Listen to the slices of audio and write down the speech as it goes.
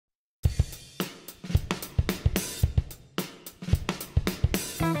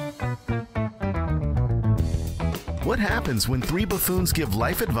What happens when three buffoons give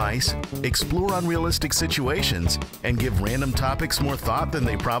life advice, explore unrealistic situations, and give random topics more thought than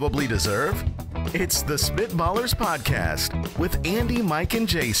they probably deserve? It's the Spitballers Podcast with Andy, Mike, and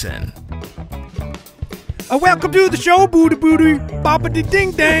Jason. Welcome to the show, booty booty, boppa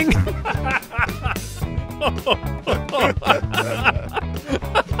ding dang.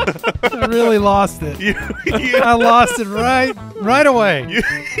 I really lost it. I lost it right away. You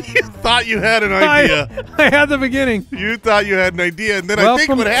thought you had an idea. I had the beginning. You thought you had an idea, and then Welcome I think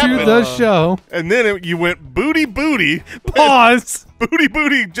what happened. to the show. And then you went booty booty. Pause. Booty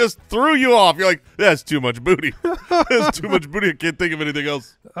booty just threw you off. You're like, that's too much booty. That's too much booty. I can't think of anything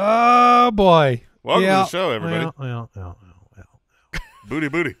else. Oh, boy. Welcome to the show, everybody. Booty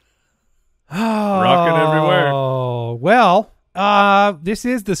booty. Rocking everywhere. Oh, well, this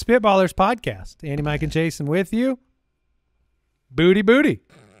is the Spitballers Podcast. Andy, Mike, and Jason with you. Booty booty.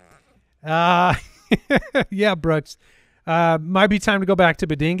 Yeah, Brooks. Might be time to go back to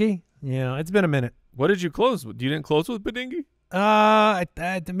Badingi. Yeah, it's been a minute. What did you close with? You didn't close with Badingi?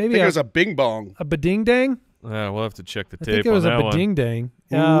 Maybe it was a bing bong. A bading dang. We'll have to check the tape. I think it was on a that one. bading dang.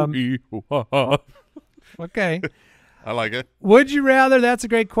 Okay. I like it. Would you rather? That's a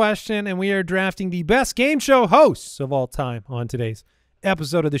great question, and we are drafting the best game show hosts of all time on today's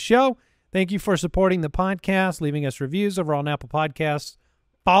episode of the show. Thank you for supporting the podcast, leaving us reviews over on Apple Podcasts,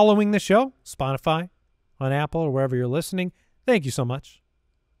 following the show, Spotify, on Apple, or wherever you're listening. Thank you so much.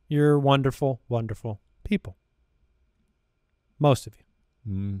 You're wonderful, wonderful people. Most of you.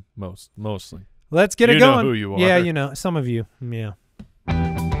 Mostly. Let's get it You going. know who you are. Yeah, you know. Some of you. Yeah.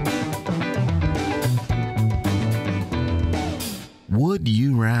 Would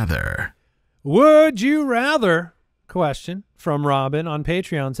you rather? Would you rather? Question from Robin on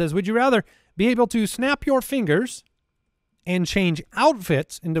Patreon says, would you rather be able to snap your fingers and change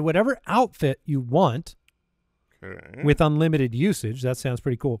outfits into whatever outfit you want with unlimited usage? That sounds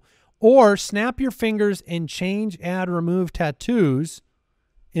pretty cool. Or snap your fingers and change, add, remove tattoos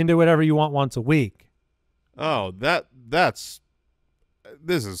into whatever you want once a week. Oh, this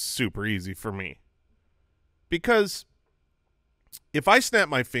is super easy for me. Because if I snap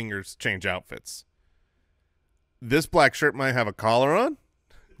my fingers, change outfits, this black shirt might have a collar on.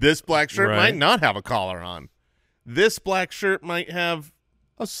 This black shirt might not have a collar on. This black shirt might have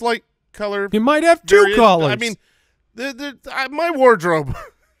a slight color. You might have two collars. I mean, my wardrobe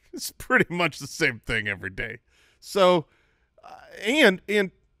is pretty much the same thing every day. So, and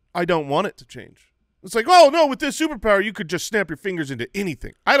I don't want it to change. It's like, oh, no, with this superpower, you could just snap your fingers into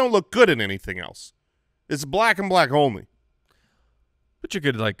anything. I don't look good in anything else. It's black and black only. But you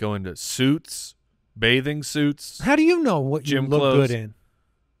could like go into suits, bathing suits. How do you know what you gym look clothes. good in?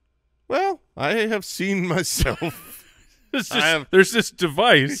 Well, I have seen myself. There's this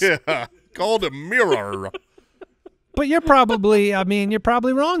device. Yeah, called a mirror. But you're probably, you're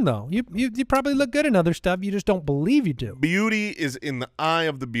probably wrong, though. You probably look good in other stuff. You just don't believe you do. Beauty is in the eye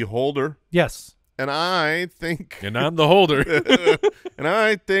of the beholder. Yes. And I think... And I'm the holder. And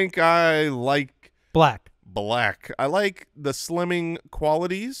I think I like... Black. I like the slimming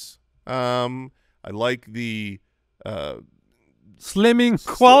qualities. I like the... Slimming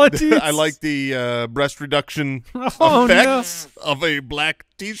qualities? I like the breast reduction effects of a black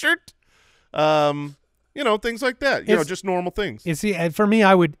T-shirt. You know, things like that. You know, just normal things. You see, for me,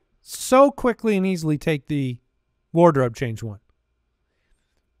 I would so quickly and easily take the wardrobe change one.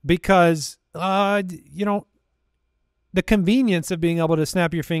 Because, you know, the convenience of being able to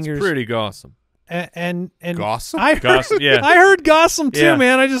snap your fingers. It's pretty awesome. Gossam? I heard gossam too,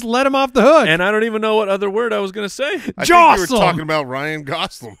 man. I just let him off the hook. And I don't even know what other word I was going to say. I think you were talking about Ryan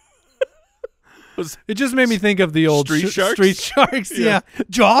Gosling. It just made me think of the old Street Sharks? Street Sharks, yeah.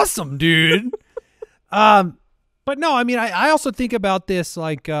 Jossum, dude. But no, I mean, I also think about this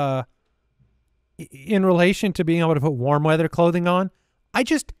like in relation to being able to put warm weather clothing on. I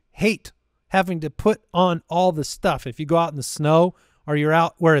just hate having to put on all the stuff. If you go out in the snow or you're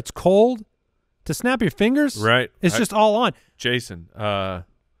out where it's cold, to snap your fingers, it's just all on. Jason,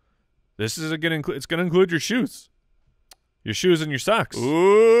 this is it's going to include your shoes. Your shoes and your socks.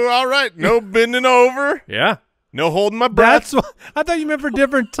 Ooh, all right. No bending over. Yeah. No holding my breath. I thought you meant for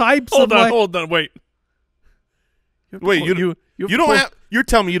different types. Hold on, wait. Wait, you don't have. You're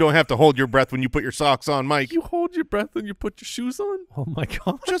telling me you don't have to hold your breath when you put your socks on, Mike? You hold your breath when you put your shoes on? Oh my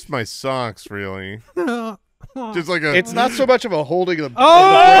God! Just my socks, really. Just like a. It's not so much of a holding of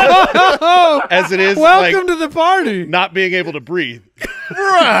the as it is. Welcome to the party. Not being able to breathe.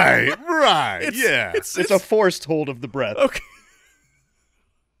 Right. Yeah. It's a forced hold of the breath. Okay.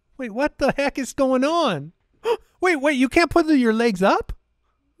 Wait, what the heck is going on? Wait, you can't put your legs up?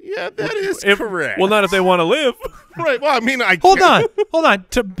 Yeah, that is correct. Well, not if they want to live. Right. Well, I mean, Hold on.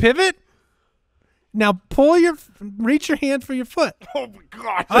 To pivot. Now reach your hand for your foot. Oh my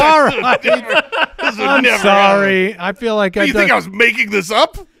God! All right. I'm never sorry. I feel like Do you think I was making this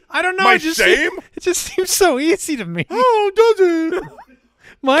up? I don't know. My it just shame? It just seems so easy to me. Oh, does it?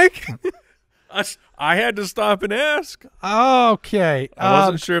 Mike? I had to stop and ask. Okay. I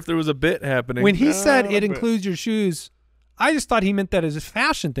wasn't sure if there was a bit happening. When he said it includes your shoes, I just thought he meant that as a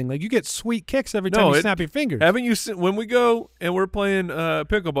fashion thing. Like you get sweet kicks every time you snap your fingers. Haven't you seen when we go and we're playing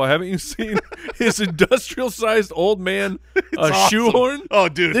pickleball? Haven't you seen his industrial-sized old man shoehorn? Oh,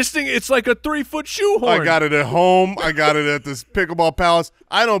 dude, This thing, it's like a 3-foot shoehorn. I got it at home. I got it at this pickleball palace.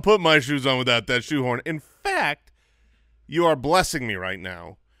 I don't put my shoes on without that shoehorn. In fact, you are blessing me right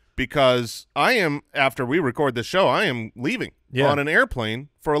now because I am, after we record the show, I am leaving on an airplane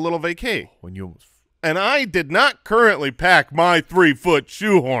for a little vacay. When you almost. And I did not currently pack my 3-foot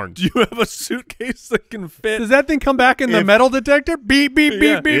shoehorn. Do you have a suitcase that can fit? Does that thing come back in the metal detector? Beep, beep,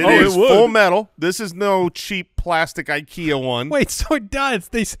 beep, beep. It Oh, is it would. full metal. This is no cheap plastic IKEA one. Wait, so it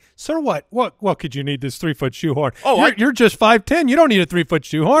does. So what? What could you need this 3-foot shoehorn? Oh, you're just 5'10". You don't need a 3-foot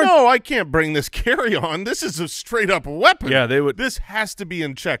shoehorn. No, I can't bring this carry-on. This is a straight-up weapon. Yeah, they would. This has to be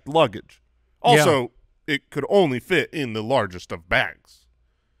in checked luggage. Also, it could only fit in the largest of bags.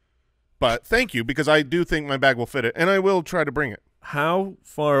 But thank you, because I do think my bag will fit it, and I will try to bring it. How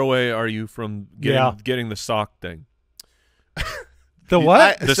far away are you from getting the sock thing? The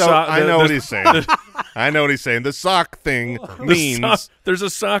what? I know what he's saying. I know what he's saying. The sock thing means There's a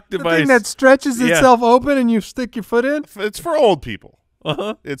sock the device. thing that stretches itself open and you stick your foot in? it's for old people.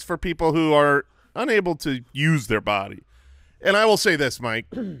 Uh-huh. It's for people who are unable to use their body. And I will say this, Mike.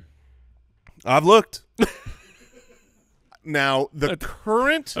 I've looked. Now, the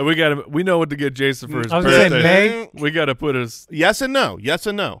current... we know what to get Jason for his I was going to birthday. say May. We got to put his... Yes and no. Yes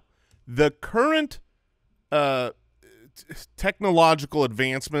and no. The current technological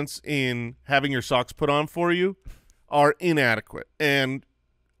advancements in having your socks put on for you are inadequate and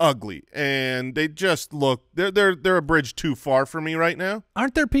ugly, and they just look... They're a bridge too far for me right now.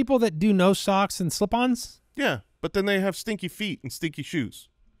 Aren't there people that do no socks and slip-ons? Yeah, but then they have stinky feet and stinky shoes.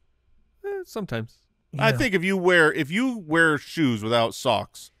 Sometimes. Yeah. I think if you wear shoes without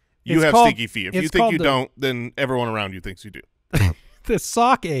socks, you It's have called- stinky feet. If you it's think called you the- don't, then everyone around you thinks you do. The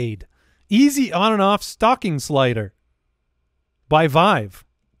Sock Aid. Easy on and off stocking slider by Vive.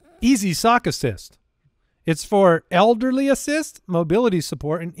 Easy sock assist. It's for elderly assist, mobility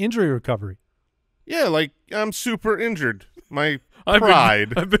support, and injury recovery. Yeah, like I'm super injured. My I've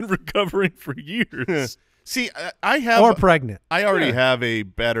pride. I've been recovering for years. See, I have. Or pregnant. I already have a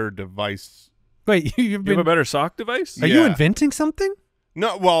better device. Wait, you've You have been... a better sock device? Are you Yeah. inventing something?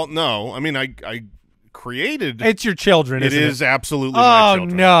 No, well, no. I mean, I created. It's your children, It isn't is absolutely Oh, my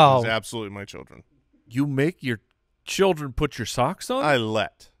children. no. It is absolutely my children. You make your children put your socks on? I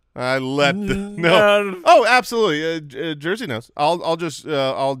let the no. No. Oh, absolutely. Jersey knows.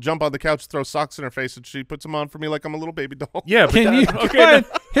 I'll jump on the couch, throw socks in her face, and she puts them on for me like I'm a little baby doll. Yeah, but Can you that, go okay, ahead,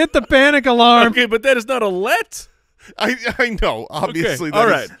 hit the panic alarm okay, but that is not a let. I know. Obviously, Okay, all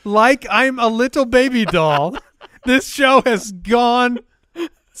that right. is- like I'm a little baby doll? This show has gone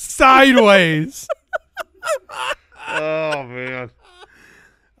sideways. Oh man.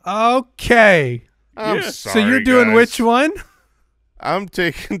 Okay. I'm Yeah. sorry. So you're doing guys. which one? I'm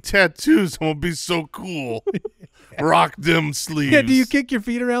taking tattoos. I'm gonna be so cool. Rock them sleeves. Yeah, do you kick your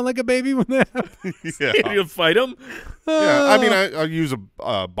feet around like a baby when that happens? Yeah. You fight them? Yeah. I mean, I'll use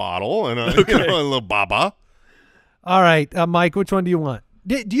a bottle and a little baba. All right, Mike, which one do you want?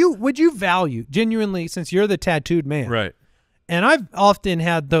 Would you value, genuinely, since you're the tattooed man, Right. and I've often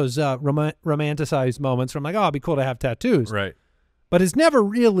had those romanticized moments where I'm like, oh, it'd be cool to have tattoos. Right. But it's never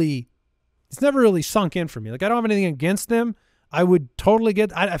really sunk in for me. Like, I don't have anything against them. I would totally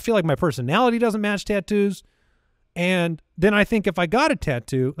get, I feel like my personality doesn't match tattoos. And then I think if I got a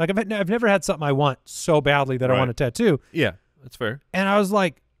tattoo, like I've never had something I want so badly that I Right. want a tattoo. Yeah, that's fair. And I was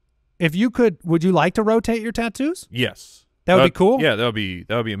like, if you could, would you like to rotate your tattoos? Yes. That would be cool? Yeah, that would be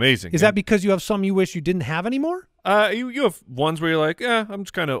amazing. Is that because you have some you wish you didn't have anymore? You have ones where you're like, yeah, I'm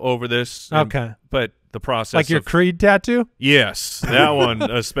just kind of over this. and- Okay. But the process Like your of, Creed tattoo? yes, that one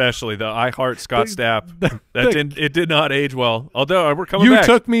especially, the I Heart Scott Stapp. It did not age well. Although we're coming You back.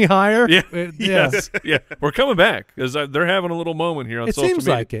 took me higher? Yeah. Yes. Yeah. We're coming back because they're having a little moment here on It social seems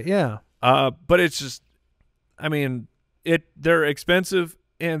media. like it, yeah. But it's just, I mean, they're expensive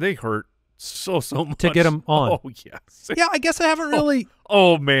and they hurt so much To get 'em on. Oh yes. Yeah, I guess I haven't really.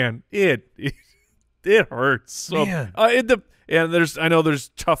 Oh man, it hurts. So, Man. and I know there's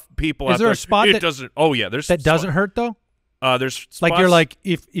tough people Is out there there. a spot it that- doesn't? Oh yeah, there's That some doesn't hurt, though? There's spots, Like you're like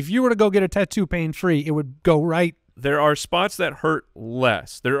if you were to go get a tattoo pain free, it would go right. there are spots that hurt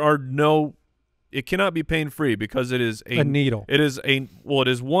less. There are no. It cannot be pain free because it is A needle. It is it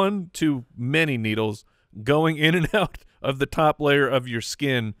is one to many needles going in and out of the top layer of your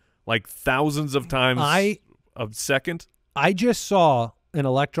skin like thousands of times a second. I just saw an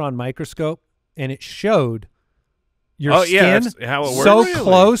electron microscope and it showed your skin that's how it works. so Really?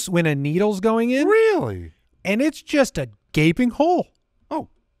 close when a needle's going in, Really? and it's just a gaping hole. Oh,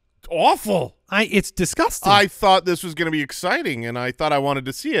 awful. It's disgusting. I thought this was going to be exciting, and I thought I wanted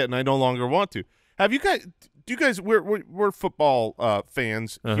to see it, and I no longer want to. Have you guys? Do you guys? We're football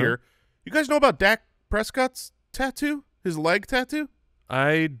fans here. You guys know about Dak Prescott's tattoo? His leg tattoo?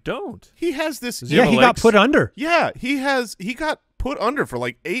 I don't. He has this. yeah, he got put under. Yeah, he got put under for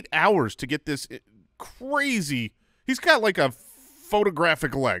like 8 hours to get this crazy. He's got like a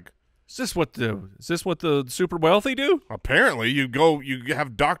photographic leg. Is this what the super wealthy do? Apparently, you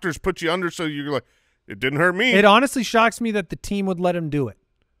have doctors put you under, so you're like, it didn't hurt me. It honestly shocks me that the team would let him do it.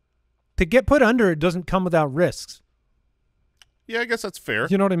 To get put under, it doesn't come without risks. Yeah, I guess that's fair.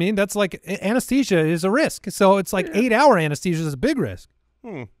 You know what I mean? That's like anesthesia is a risk. So it's like 8-hour anesthesia is a big risk.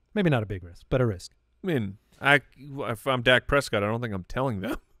 Maybe not a big risk, but a risk. I mean, if I'm Dak Prescott, I don't think I'm telling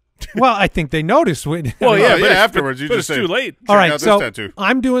them. Well, I think they noticed. When, Well, yeah, but afterwards you but just it's say, too late. All right, out this so tattoo.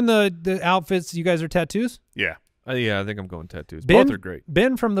 I'm doing the outfits. You guys are tattoos? Yeah. Yeah, I think I'm going tattoos. Ben, Both are great.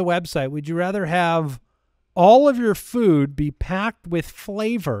 Ben from the website, would you rather have all of your food be packed with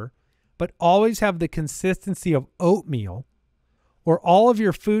flavor but always have the consistency of oatmeal, or all of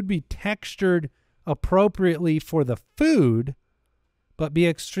your food be textured appropriately for the food but be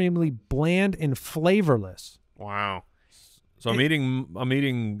extremely bland and flavorless? Wow. So I'm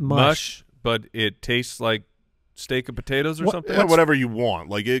eating mush, but it tastes like steak and potatoes or something. Yeah, whatever you want.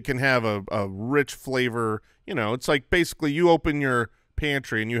 Like it can have a rich flavor. You know, it's like basically you open your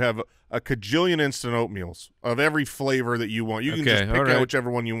pantry and you have a cajillion instant oatmeals of every flavor that you want. You can just pick out whichever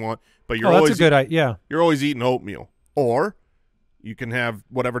one you want, but you're that's a good idea. You're always eating oatmeal. Or you can have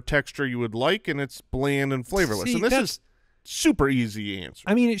whatever texture you would like, and it's bland and flavorless. See, and this is super easy answer.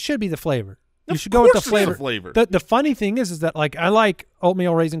 I mean, it should be the flavor. You Of should go with the course it's the flavor. flavor. The funny thing is that like I like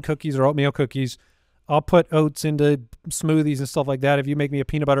oatmeal raisin cookies or oatmeal cookies. I'll put oats into smoothies and stuff like that. If you make me a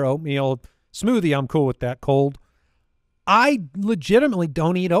peanut butter oatmeal smoothie, I'm cool with that cold. I legitimately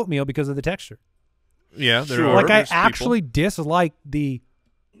don't eat oatmeal because of the texture. Yeah, there Sure. are. Like I There's people. actually dislike the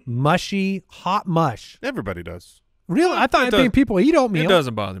mushy hot mush. Everybody does. Really, I thought It does- people eat oatmeal. It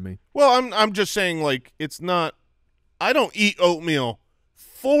doesn't bother me. Well, I'm just saying, like, it's not – I don't eat oatmeal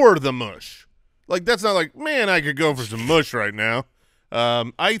for the mush. Like, that's not like, man, I could go for some mush right now.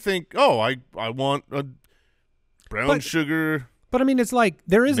 I think, I want a brown sugar. But I mean, it's like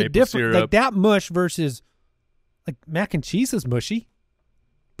there is a Maple difference. syrup. Like that mush versus like mac and cheese is mushy,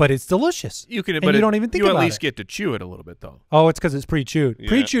 but it's delicious. You can, and but you don't even think you about at least it. get to chew it a little bit though. Oh, it's because it's pre-chewed. Yeah.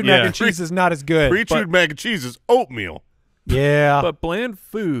 Pre-chewed Yeah. mac and cheese is not as good. Pre-chewed mac and cheese is oatmeal. Yeah. But bland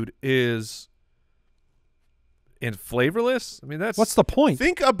food is and flavorless. I mean, that's What's the point?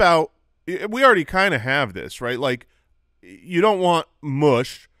 Think about – we already kind of have this, right? Like, you don't want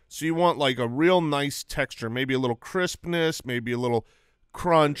mush, so you want, like, a real nice texture, maybe a little crispness, maybe a little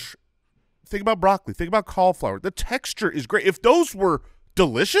crunch. Think about broccoli. Think about cauliflower. The texture is great. If those were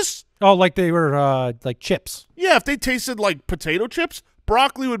delicious – Oh, like they were like chips. yeah, if they tasted like potato chips,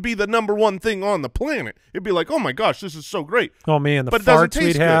 broccoli would be the #1 thing on the planet. It'd be like, oh my gosh, this is so great. Oh man, the But it doesn't farts we'd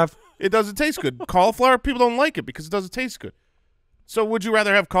taste good. have. It doesn't taste good. Cauliflower, people don't like it because it doesn't taste good. So would you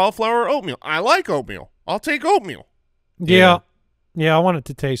rather have cauliflower or oatmeal? I like oatmeal. I'll take oatmeal. Yeah. I want it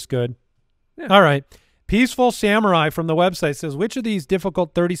to taste good. Yeah. All right. Peaceful Samurai from the website says, which of these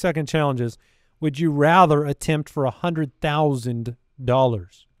difficult 30-second challenges would you rather attempt for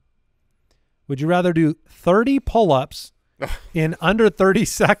 $100,000? Would you rather do 30 pull-ups in under 30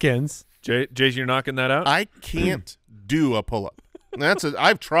 seconds? Jason, you're knocking that out. I can't do a pull-up.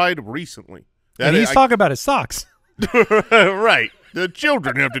 I've tried recently. And he's talking about his socks. Right. The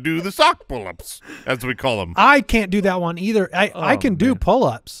children have to do the sock pull-ups, as we call them. I can't do that one either. I can do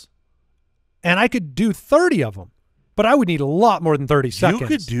pull-ups, and I could do 30 of them, but I would need a lot more than 30 seconds. You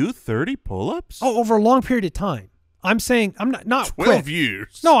could do 30 pull-ups? Oh, over a long period of time. I'm saying I'm not 12 quick.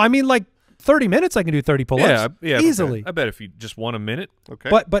 years. No, I mean like 30 minutes I can do 30 pull-ups. yeah, easily. I bet if you just want a minute. Okay.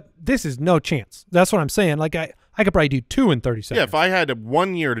 But this is no chance. That's what I'm saying. Like I could probably do 2 in 30 seconds. yeah, if I had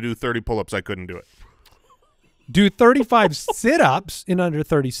 1 year to do 30 pull-ups, I couldn't do it. Do 35 sit-ups in under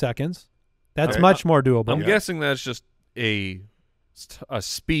 30 seconds. That's Okay. much more doable. I'm guessing that's just a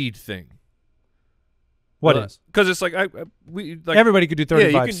speed thing. What is? Because it's like everybody could do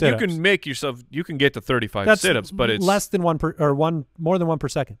 35 you sit-ups. can make yourself. You can get to 35 That's sit-ups, but it's less than more than 1 per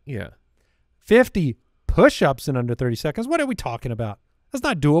second. Yeah. 50 push-ups in under 30 seconds. What are we talking about? That's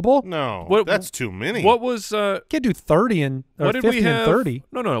not doable. No, that's too many. What was Can't do 30 and or what did 50 we have? and 30.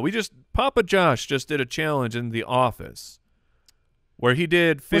 No. We just Papa Josh just did a challenge in the office where he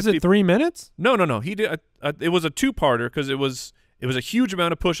did 50. Was it 3 minutes? No. He did. It was a two-parter because it was a huge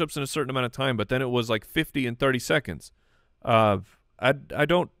amount of push-ups in a certain amount of time, but then it was like 50 and 30 seconds. I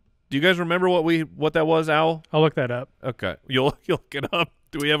don't. Do you guys remember what that was, Al? I'll look that up. Okay, you'll look it up.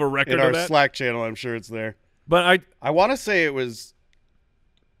 Do we have a record In of our that? Slack channel, I'm sure it's there. But I want to say it was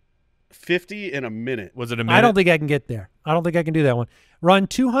 50 in a minute. Was it a minute? I don't think I can get there. I don't think I can do that one. Run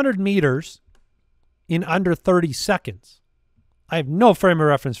 200 meters in under 30 seconds. I have no frame of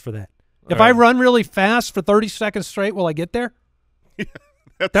reference for that. If I run really fast for 30 seconds straight, will I get there?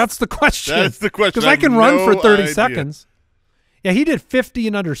 That's the question. That's the question. Because I can run for 30 idea. seconds. Yeah, he did 50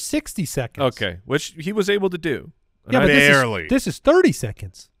 in under 60 seconds. Okay, which he was able to do. And Yeah, but barely. this is 30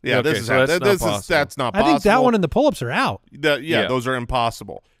 seconds. Yeah, Okay, this is so how, that's not this is possible. that's not I possible. think that one and the pull-ups are out. Yeah, those are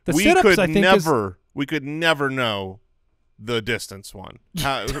impossible. The we sit-ups, could I think, we could never know the distance one.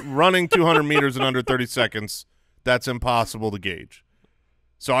 Running 200 meters in under 30 seconds, that's impossible to gauge.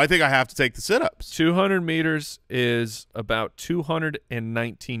 So I think I have to take the sit-ups. 200 meters is about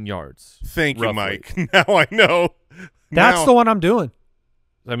 219 yards. Thank you, roughly. Mike. Now I know. That's the one I'm doing.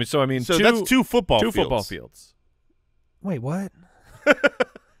 So that's two football two fields. football fields. Wait, what?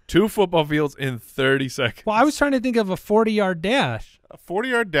 2 football fields in 30 seconds. Well, I was trying to think of a 40-yard dash. A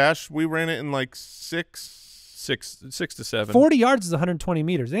 40-yard dash, we ran it in like 6 to 7. 40 yards is 120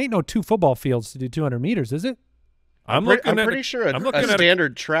 meters. There ain't no 2 football fields to do 200 meters, is it? I'm pretty sure I'm looking a at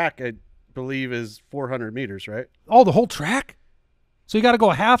standard track, I believe, is 400 meters, right? Oh, the whole track? So you got to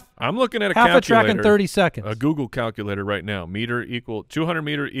go I'm looking at a half a track calculator, in 30 seconds. a Google calculator right now. 200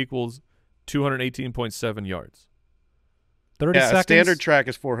 meter equals 218.7 yards. 30 Yeah, seconds. a standard track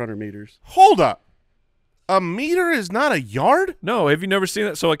is 400 meters. Hold up. A meter is not a yard? No, have you never seen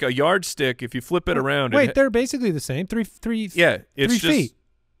that? So like a yardstick, if you flip it around. Wait, they're basically the same. yeah, it's 3 just, feet.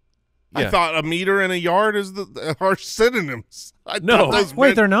 Yeah. I thought a meter and a yard are synonyms. No.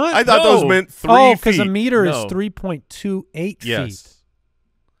 Wait, they're not? I thought No. those meant 3 Oh, feet. because a meter No. is 3.28 Yes. feet.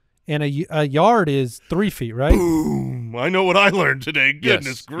 And a yard is 3 feet, right? Boom. I know what I learned today. Goodness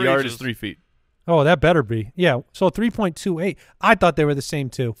Yes. gracious. Yard is 3 feet. Oh, that better be. Yeah, so 3.28. I thought they were the same,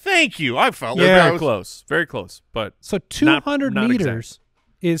 too. Thank you. I felt Yeah. like I Very was close. Very close. But So 200 not meters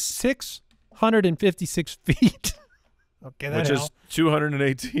is 656 feet. Okay, that which is helps.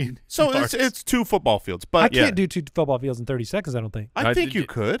 218. So yards. it's 2 football fields. I But can't do 2 football fields in 30 seconds, I don't think. I think you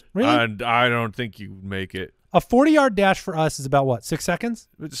could. Really? I don't think you make it. A 40-yard dash for us is about, what, 6 seconds?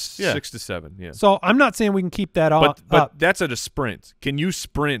 It's Yeah. 6 to 7. Yeah. So I'm not saying we can keep that But up. that's at a sprint. Can you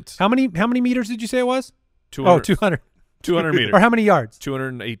sprint? How many meters did you say it was? 200, Oh, 200. 200 meters. Or how many yards?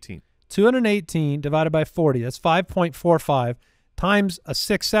 218. 218 divided by 40. That's 5.45 times a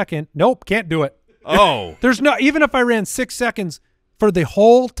 6 second. Nope, can't do it. Oh. There's no, even if I ran 6 seconds for the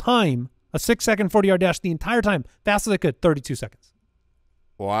whole time, a 6 second 40-yard dash the entire time, fast as I could, 32 seconds.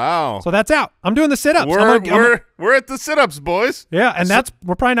 Wow. So that's out. I'm doing the sit-ups. We're at the sit-ups, boys. Yeah, and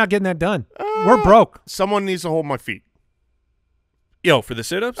we're probably not getting that done. We're broke. Someone needs to hold my feet. Yo, for the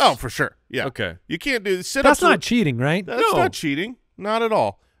sit-ups? Oh, for sure. Yeah. Okay. You can't do the sit-ups. That's not cheating, right? That's No. not cheating. Not at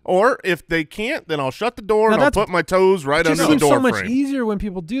all. Or if they can't, then I'll shut the door Now and I'll that's- put my toes right It just under the seems door so much frame. easier when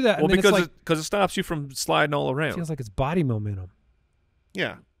people do that. Well, and then because it's like, it stops you from sliding all it around. feels like it's body momentum.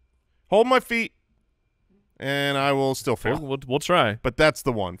 Yeah. Hold my feet, and I will still Fair, fall. we'll try. But that's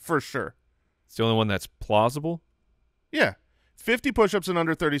the one, for sure. It's the only one that's plausible. Yeah. 50 push-ups in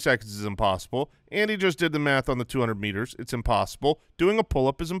under 30 seconds is impossible. Andy just did the math on the 200 meters. It's impossible. Doing a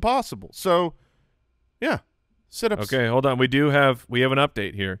pull-up is impossible. So, yeah, sit-ups. Okay, hold on. We have an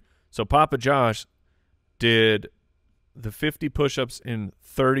update here. So Papa Josh did the 50 push-ups in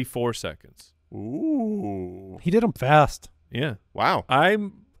 34 seconds. Ooh. He did them fast. Yeah. Wow.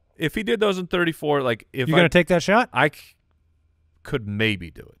 If he did those in 34, like if You going to take that shot? I could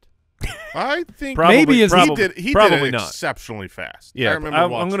maybe do it. I think Probably, Maybe is- he did probably it not. exceptionally fast. Yeah, I remember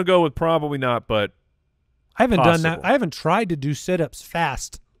I'm watching. going to go with probably not, but I haven't done that. Possible. I haven't tried to do sit-ups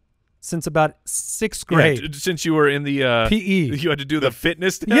fast since about 6th grade. yeah, since you were in the PE. you had to do the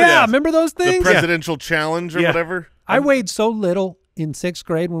fitness test. Yeah, remember those the things? presidential challenge or Yeah. whatever. I weighed so little in 6th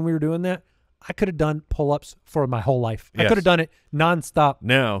grade when we were doing that. I could have done pull-ups for my whole life. I Yes. could have done it nonstop.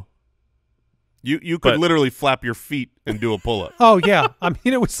 Now, You could But- literally flap your feet and do a pull-up. Oh, yeah. I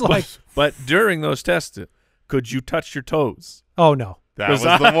mean, it was like, but during those tests, could you touch your toes? oh, no. That was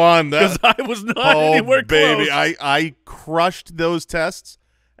the one. Because I was not anywhere baby. close. I crushed those tests,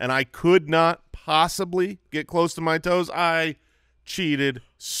 and I could not possibly get close to my toes. I cheated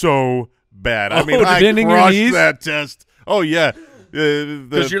so bad. I mean, I bending your crushed knees? that test. Oh, yeah.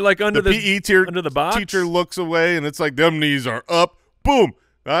 Because you're like under the PE tier, under the box. teacher looks away, and it's like, them knees are up. Boom.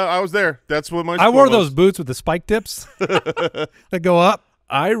 I was there. That's what my I score wore was. those boots with the spike tips that go up.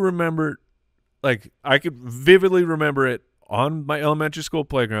 I remember, like, I could vividly remember it on my elementary school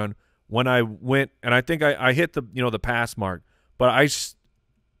playground when I went, and I think I hit the the pass mark, but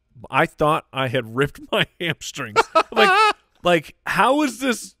I thought I had ripped my hamstrings. like how is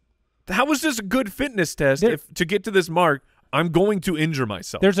this a good fitness test if to get to this mark I'm going to injure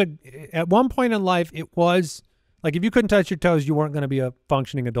myself? At one point in life, it was like if you couldn't touch your toes, you weren't going to be a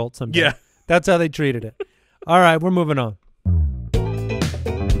functioning adult someday. Yeah. That's how they treated it. All right, we're moving on.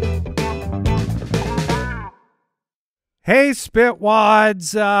 Hey,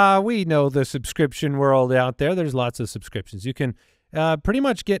 Spitwads. We know the subscription world out there. There's lots of subscriptions. You can pretty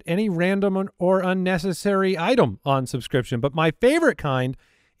much get any random or unnecessary item on subscription. But my favorite kind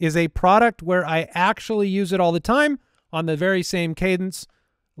is a product where I actually use it all the time on the very same cadence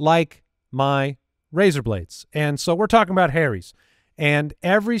like my razor blades. And so we're talking about Harry's. And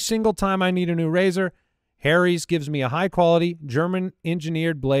every single time I need a new razor, Harry's gives me a high-quality,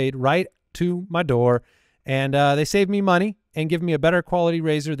 German-engineered blade right to my door. And they save me money and give me a better quality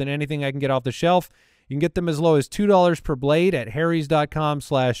razor than anything I can get off the shelf. You can get them as low as $2 per blade at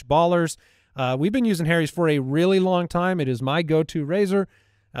harrys.com/ballers. We've been using Harry's for a really long time. It is my go-to razor.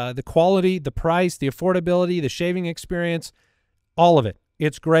 The quality, the price, the affordability, the shaving experience, all of it.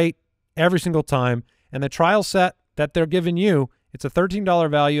 It's great every single time. And the trial set that they're giving you, it's a $13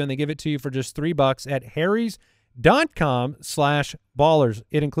 value, and they give it to you for just $3 at harrys.com/ballers.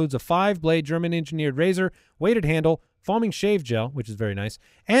 It includes a 5-blade German-engineered razor, weighted handle, foaming shave gel, which is very nice,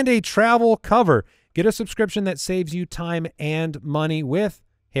 and a travel cover. Get a subscription that saves you time and money with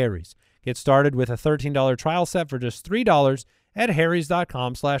Harry's. Get started with a $13 trial set for just $3 at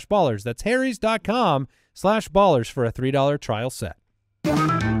harrys.com/ballers. That's harrys.com/ballers for a $3 trial set.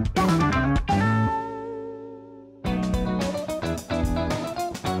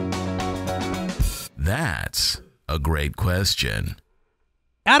 That's a great question.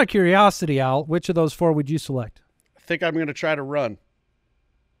 Out of curiosity, Al, which of those four would you select? I think I'm going to try to run.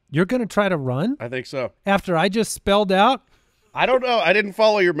 You're going to try to run? I think so. After I just spelled out? I don't know. I didn't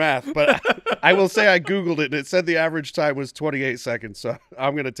follow your math, but I will say I Googled it, and it said the average time was 28 seconds, so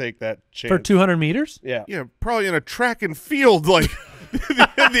I'm going to take that chance. For 200 meters? Yeah. Yeah, probably in a track and field, like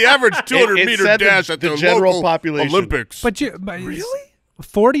the average 200-meter said dash at the general local population. Olympics. But really?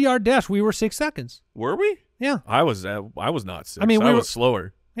 40-yard dash, we were 6 seconds. Were we? Yeah. I was not 6. I mean, I was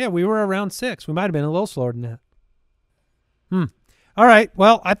slower. Yeah, we were around 6. We might have been a little slower than that. All right.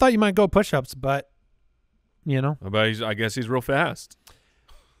 Well, I thought you might go push-ups, but, I guess he's real fast.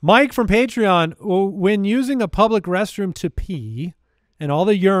 Mike from Patreon, when using a public restroom to pee and all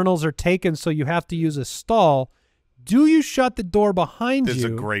the urinals are taken so you have to use a stall, do you shut the door behind you? This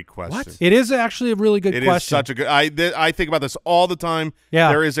is a great question. What? It is actually a really good question. It is such a good. I think about this all the time. Yeah.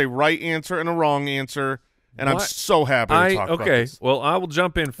 There is a right answer and a wrong answer, and I'm so happy to talk about this. Well, I will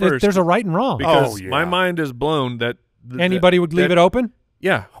jump in first. There's a right and wrong. Because my mind is blown that anybody would leave it open?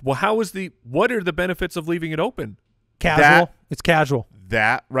 Yeah. Well, what are the benefits of leaving it open? Casual. It's casual.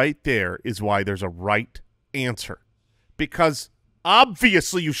 That right there is why there's a right answer, because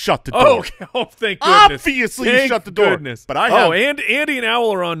obviously you shut the door. Oh, thank goodness. Obviously you shut the door. Goodness. But I have. and Andy and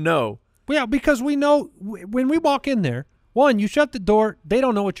Owl are on no. Yeah, because we know when we walk in there, one, you shut the door. They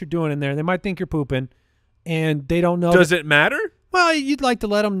don't know what you're doing in there. They might think you're pooping, and they don't know. Does it matter? Well, you'd like to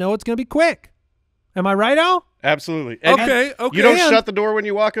let them know it's going to be quick. Am I right, Al? Absolutely. And Okay. You don't shut the door when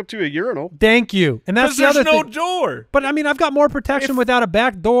you walk up to a urinal. Thank you. And that's the Because other there's no thing. door. But, I mean, I've got more protection without a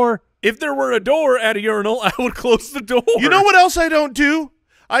back door. If there were a door at a urinal, I would close the door. You know what else I don't do?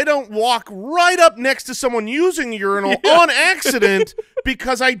 I don't walk right up next to someone using the urinal on accident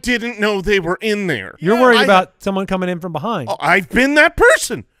because I didn't know they were in there. You're worried about someone coming in from behind. I've been that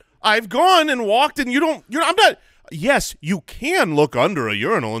person. I've gone and walked, and I'm not. Yes, you can look under a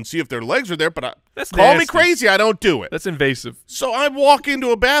urinal and see if their legs are there, but That's call me nasty. crazy. I don't do it. That's invasive. So I walk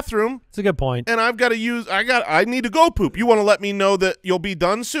into a bathroom, It's a good point. and I've got to use. I need to go poop. You want to let me know that you'll be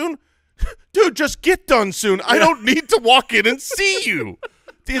done soon, dude? Just get done soon. I don't need to walk in and see you.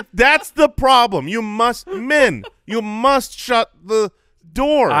 That's the problem. You must shut the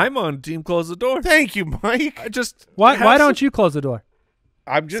door. I'm on team close the door. Thank you, Mike. Why don't you close the door?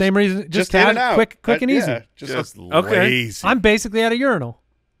 I'm just Same reason. Just in and out. quick and easy. Yeah, just Lazy. I'm basically at a urinal.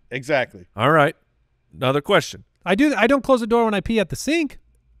 exactly. All right. Another question. I do. I don't close the door when I pee at the sink.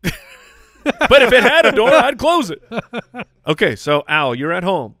 But if it had a door, I'd close it. Okay, so Al, you're at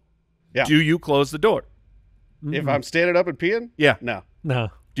home. Yeah. Do you close the door? If I'm standing up and peeing? Yeah. No. No.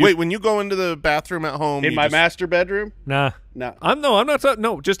 Wait, when you go into the bathroom at home, In you my just- master bedroom? Nah. No. I'm not talking.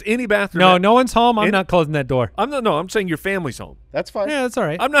 No, just any bathroom. No, no one's home. I'm not closing that door. I'm saying your family's home. That's fine. Yeah, that's all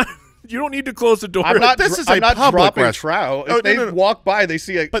right. I'm not. You don't need to close the door. I'm not, This is I'm a not public dropping rest- trout. If Oh, no, they no. walk by, they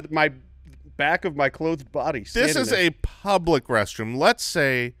see my back of my clothed body. This standing is there. a public restroom. Let's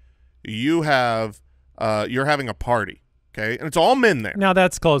say you have you're having a party, okay, and it's all men there. Now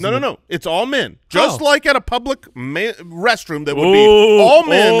that's closing. No. It's all men. Just Oh. like at a public restroom that would be all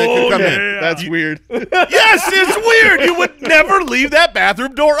men that could come in. That's weird. Yes, it's weird. You would never leave that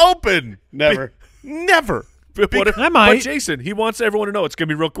bathroom door open. Never. Never. But what if, I might. But Jason, he wants everyone to know it's gonna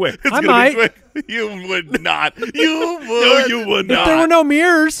be real quick. It's I gonna might. be quick. You would not. You would. No, you would If there were no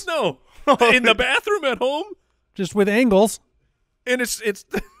mirrors, No, in the bathroom at home, just with angles. and it's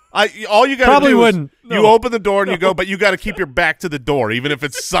All you got to Probably do wouldn't. is you open the door and you go, but you got to keep your back to the door, even if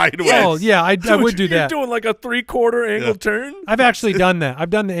it's sideways. Oh, yeah, I would do You're that. doing like a 3/4 angle Yeah. turn. I've actually done that. I've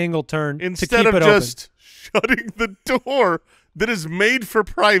done the angle turn to Instead keep of it just shutting the door that is made for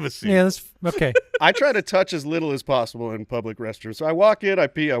privacy. open. Yeah, that's okay. I try to touch as little as possible in public restrooms. So I walk in, I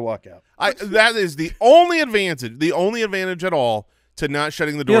pee, I walk out. That is the only advantage. The only advantage at all to not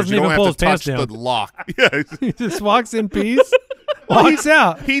shutting the doors. doesn't You don't even pull have to his touch pants the down. lock. Yeah. He just walks in peace, walks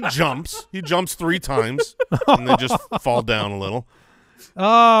out. He jumps. He jumps 3 times and then just fall down a little.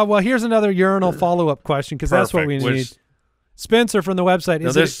 Well, here's another urinal follow-up question because that's what we Perfect. need. Spencer from the website. No,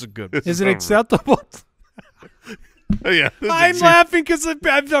 Is this it is good. is it acceptable? Yeah. I'm laughing because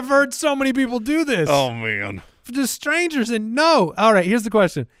I've heard so many people do this. Oh man. Just strangers and no. All right, here's the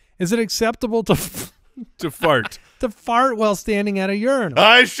question: is it acceptable to To fart. to fart while standing at a urinal?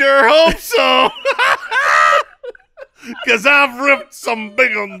 I sure hope so. Because I've ripped some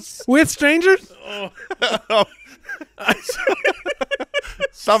big ones. With strangers?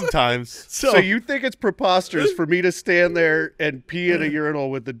 Sometimes. So you think it's preposterous for me to stand there and pee in a urinal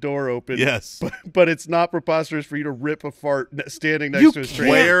with the door open? Yes. But it's not preposterous for you to rip a fart standing next You to a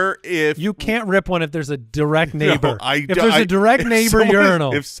stranger. Where if You can't rip one if there's a direct neighbor. if if there's a direct neighbor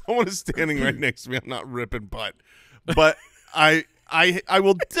urinal. If someone is standing right next to me, I'm not ripping butt. But I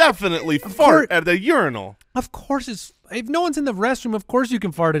will definitely fart at the urinal. Of course, if no one's in the restroom, of course you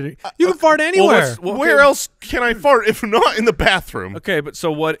can fart at it. You can fart anywhere. Where else can I fart if not in the bathroom? Okay, but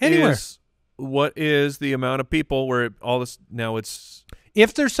so what Anywhere. is the amount of people where all this now it's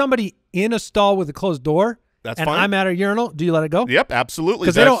If there's somebody in a stall with a closed door, That's and fine. I'm at a urinal, do you let it go? Yep, absolutely.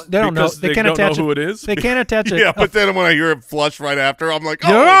 Because they don't know. because They they can't don't know attach who it is? They can't attach it. Yeah, but then when I hear it flush right after, I'm like,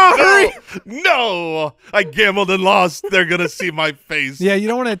 Yeah, oh, no, I gambled and lost. They're going to see my face. Yeah, you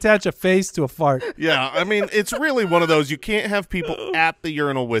don't want to attach a face to a fart. Yeah, I mean, it's really one of those. You can't have people at the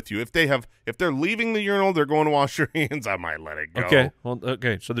urinal with you. If they're leaving the urinal, they're going to wash their hands. I might let it go. okay. Well,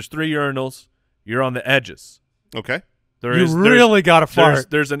 okay, so there's 3 urinals. You're on the edges. Okay. There's really got to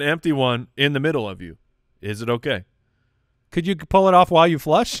fart. There's an empty one in the middle of you. Is it okay? Could you pull it off while you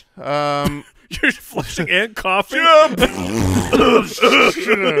flush? You're flushing and coughing.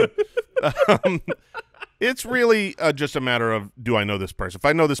 It's really just a matter of, do I know this person? If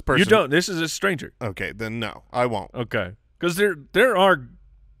I know this person, You don't. This is a stranger. Okay, then no, I won't. Okay, because there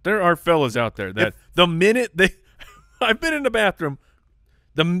are fellas out there that the minute I've been in the bathroom.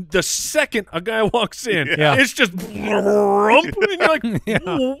 The second a guy walks in, Yeah. it's just and you're like,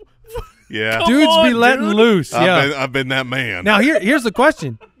 Yeah. Yeah, Come Dudes be on, letting dude. loose. Yeah. I've been that man. Now here's the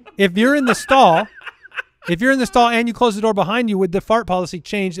question: if you're in the stall, and you close the door behind you, would the fart policy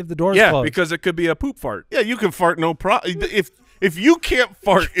change if the door is yeah, closed? because it could be a poop fart. Yeah, you can fart no problem. If you can't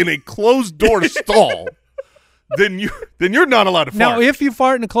fart in a closed door stall, then you're not allowed to fart. Now, if you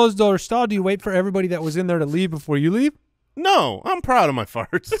fart in a closed door stall, do you wait for everybody that was in there to leave before you leave? No, I'm proud of my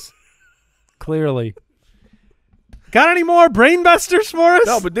farts. Clearly. Got any more brain busters for us?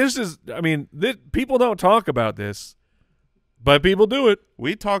 No, but this is, I mean, people don't talk about this, but people do it.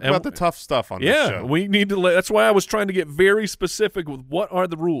 We talk And- about the tough stuff on this Yeah, show. we need to. That's why I was trying to get very specific with what are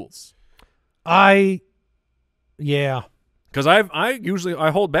the rules. Yeah. Because I usually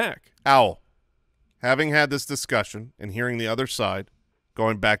hold back. Owl, having had this discussion and hearing the other side,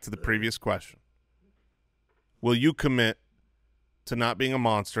 going back to the previous question, will you commit to not being a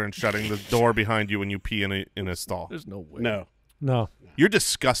monster and shutting the door behind you when you pee in a stall? There's no way. No. You're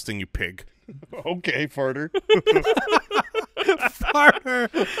disgusting, you pig. Okay, farter. Farter.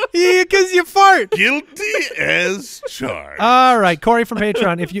 Because you fart. Guilty as charged. All right, Corey from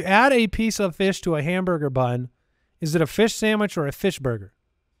Patreon. If you add a piece of fish to a hamburger bun, is it a fish sandwich or a fish burger?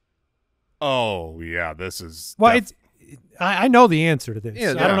 Oh yeah, this is Well, I know the answer to this.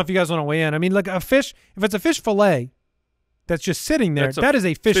 Yeah, I don't know if you guys want to weigh in. I mean, like a fish, if it's a fish fillet that's just sitting there, that is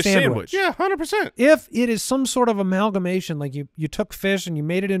a fish sandwich. yeah, 100%. If it is some sort of amalgamation, like you took fish and you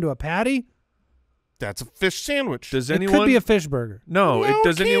made it into a patty, That's a fish sandwich. Does it anyone? could be a fish burger. No, it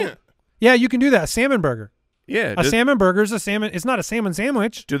does can't. anyone? Yeah, you can do that. A salmon burger. Yeah, A salmon burger is a salmon. It's not a salmon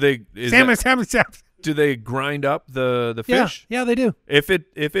sandwich. Do they? Salmon. Do they grind up the Yeah, fish? yeah, they do. If it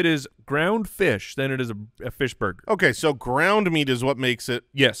is ground fish, then it is a fish burger. Okay, so ground meat is what makes it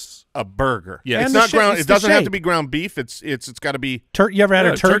Yes. a burger. Yeah. It's And not the ground. it's It the doesn't have to shape. be ground beef. It's got to be. You ever had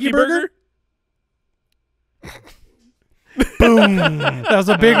a turkey burger? Boom! That was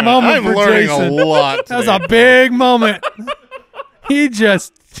a big moment I'm for learning Jason. a lot. That was today. a big moment. He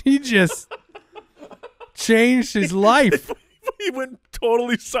just changed his life. He went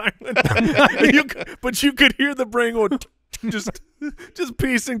totally silent. But you could hear the brain going just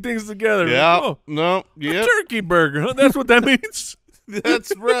piecing things together. Yeah. Oh, No. a Yeah. turkey burger. Huh? That's what that means.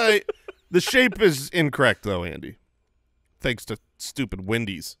 That's right. The shape is incorrect, though, Andy. Thanks to stupid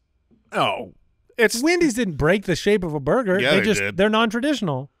Wendy's. Oh, it's Wendy's didn't break the shape of a burger. Yeah, they did. They're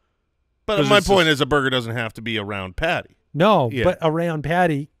non-traditional. But 'Cause my it's point just- is, a burger doesn't have to be a round patty. No, Yeah. but a round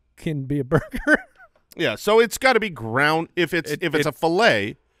patty can be a burger. Yeah, so it's got to be ground. If it's a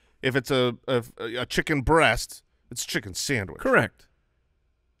fillet, if it's a chicken breast, it's a chicken sandwich. correct.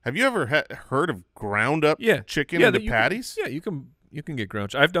 Have you ever heard of ground up chicken yeah, into that you patties? Can, you can get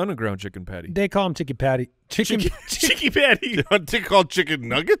ground. I've done a ground chicken patty. They call them chicken patty. Chicken patty. They call chicken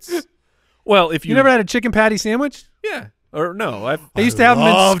nuggets. Well, if You never had a chicken patty sandwich? yeah or no, They used to have them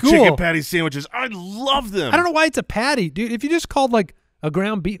in Love school. chicken patty sandwiches. I love them. I don't know why it's a patty, dude. If you just called like a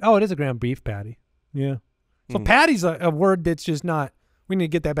ground beef, it is a ground beef patty. Yeah. So patty's a word that's just not. We need to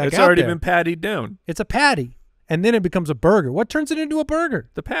get that back it's out already there. been pattied down. It's a patty, and then it becomes a burger. What turns it into a burger?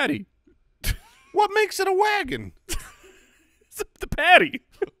 The patty. What makes it a wagon? It's the patty.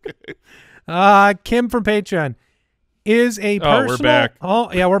 Kim from Patreon is a Oh, we're personal. back.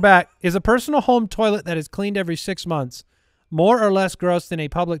 Oh, yeah, we're back. Is a personal home toilet that is cleaned every 6 months more or less gross than a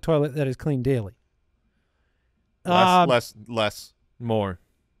public toilet that is cleaned daily? Less. More.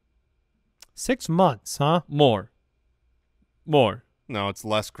 6 months, huh? More. No, it's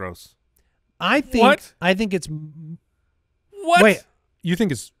less gross. I think. What? I think it's. What? Wait, you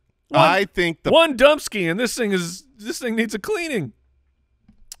think it's? I think the One dumpski and this thing needs a cleaning.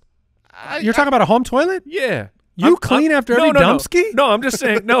 You're talking about a home toilet? Yeah. You clean after every dumpski? No, I'm just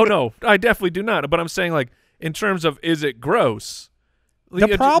saying. No, I definitely do not. But I'm saying, like, in terms of, is it gross?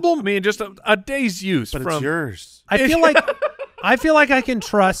 The problem- I mean, just a day's use but from. it's yours. I feel like I can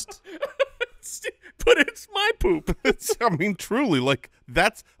trust. But it's my poop. I mean, truly, like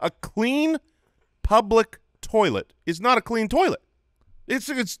that's a clean public toilet. Is not a clean toilet.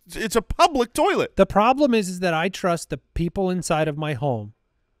 It's a public toilet. The problem is that I trust the people inside of my home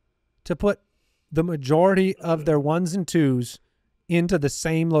to put the majority of their ones and twos into the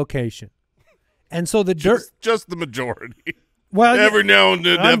same location, and so the dirt. Just the majority. Well, Every now and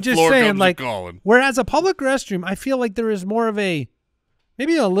then I'm that just floor saying, comes like, calling. whereas a public restroom, I feel like there is more of a,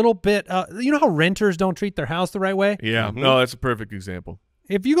 maybe a little bit. You know how renters don't treat their house the right way? Yeah. No, that's a perfect example.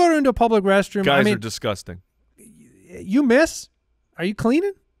 If you go into a public restroom, Guys I mean, are disgusting. you miss. Are you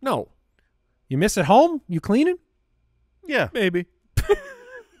cleaning? No. You miss at home? You cleaning? Yeah, Maybe.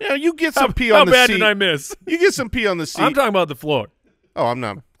 yeah. You get How, some pee how on the bad seat. did I miss? You get some pee on the seat. I'm talking about the floor. Oh, I'm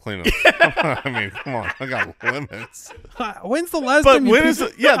not cleaning. I mean, come on. I got limits. When's the last But time you when peed? is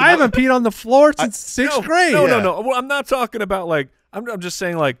it- yeah, I haven't peed on the floor since sixth No, grade. No, Yeah. no. Well, I'm not talking about, like, I'm just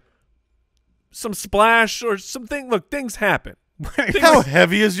saying, like, some splash or something. Look, things happen. How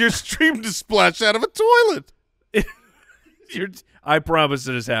heavy is your stream to splash out of a toilet? I promise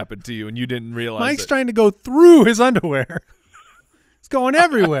it has happened to you, and you didn't realize Mike's it. trying to go through his underwear. It's going A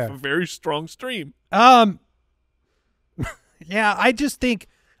everywhere. very strong stream. Yeah, I just think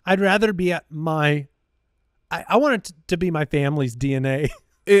I'd rather be at my. I want it to be my family's DNA.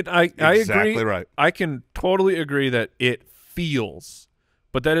 I Exactly agree. right. I can totally agree that it feels,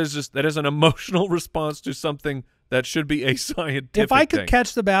 but that is an emotional response to something that should be a scientific If I could thing.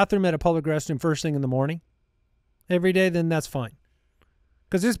 catch the bathroom at a public restroom first thing in the morning, every day, then that's fine.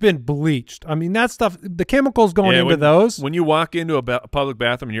 Because it's been bleached. I mean, that stuff, the chemicals going into those. When you walk into a public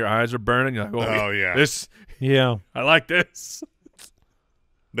bathroom and your eyes are burning, you're like, Oh, yeah. this Yeah. I like this.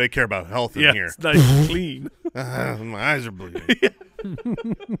 They care about health in Yeah, here. it's nice and clean. My eyes are bleeding.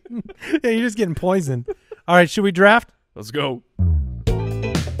 Yeah, you're just getting poisoned. All right, should we draft? Let's go.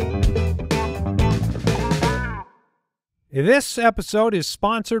 This episode is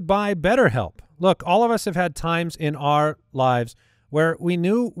sponsored by BetterHelp. Look, all of us have had times in our lives where we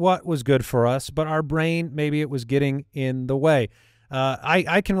knew what was good for us, but our brain, maybe it was getting in the way.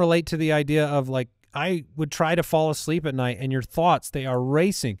 I can relate to the idea of, like, I would try to fall asleep at night and your thoughts, they are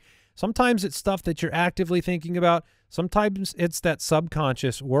racing. Sometimes it's stuff that you're actively thinking about. Sometimes it's that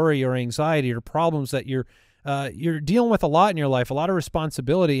subconscious worry or anxiety or problems that you're dealing with a lot in your life, a lot of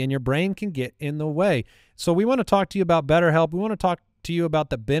responsibility, and your brain can get in the way. So we want to talk to you about BetterHelp. We want to talk to you about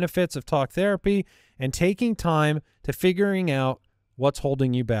the benefits of talk therapy and taking time to figuring out what's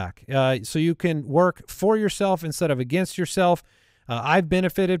holding you back, so you can work for yourself instead of against yourself. I've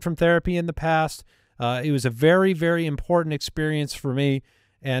benefited from therapy in the past. It was a very, very important experience for me.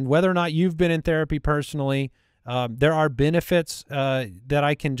 And whether or not you've been in therapy personally, there are benefits that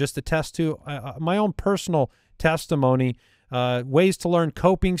I can just attest to. My own personal testimony, ways to learn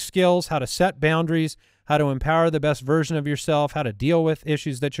coping skills, how to set boundaries, how to empower the best version of yourself, how to deal with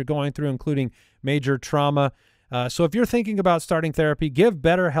issues that you're going through, including major trauma. So if you're thinking about starting therapy, give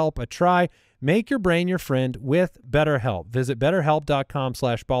BetterHelp a try. Make your brain your friend with BetterHelp. Visit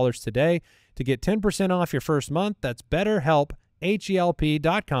BetterHelp.com/ballers today to get 10% off your first month. That's BetterHelp,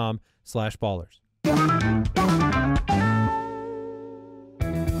 HELP.com/ballers.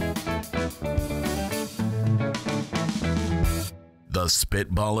 The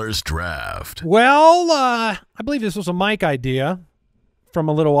Spitballers Draft. Well, I believe this was a Mike idea from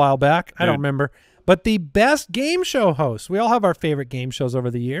a little while back. I don't remember. But the best game show hosts. We all have our favorite game shows over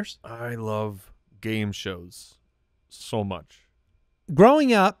the years. I love game shows so much.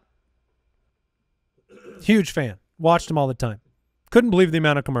 Growing up, huge fan. Watched them all the time. Couldn't believe the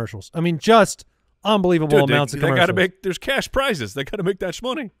amount of commercials. I mean, just unbelievable amounts of commercials. There's cash prizes. They got to make that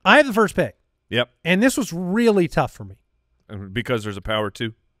money. I have the first pick. Yep. And this was really tough for me. Because there's a power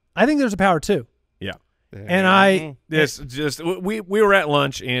too. I think there's a power too. Yeah. And we were at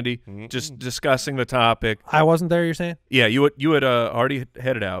lunch, Andy, just discussing the topic. I wasn't there, you're saying? Yeah, you had already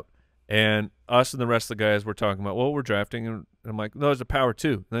headed out, and us and the rest of the guys were talking about, well, we're drafting, and I'm like, no, there's a power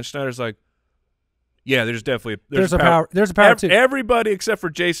too. And then Schneider's like, yeah, there's definitely there's a power. There's a power too. Everybody except for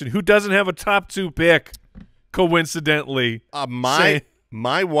Jason, who doesn't have a top 2 pick, coincidentally. My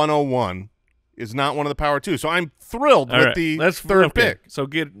 101 is not one of the power 2, so I'm thrilled with the third pick. So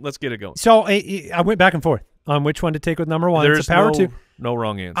let's get it going. So I went back and forth on which one to take with number 1. There's it's a power 2. No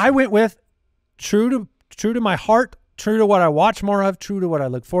wrong answer. I went with true to my heart, true to what I watch more of, true to what I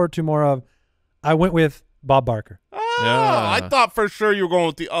look forward to more of. I went with Bob Barker. I thought for sure you were going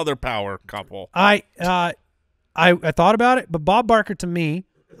with the other power couple. I thought about it, but Bob Barker, to me,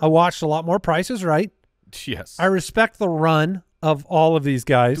 I watched a lot more Price is Right. Yes. I respect the run of all of these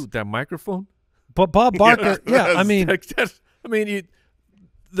guys. Dude, that microphone. But Bob Barker, yeah, I mean, we're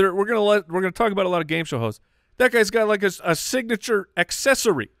gonna talk about a lot of game show hosts. That guy's got like a signature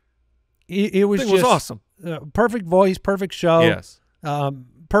accessory. It was just awesome. Perfect voice, perfect show. Yes.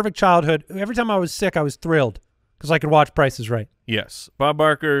 Perfect childhood. Every time I was sick, I was thrilled because I could watch Price is Right. Yes, Bob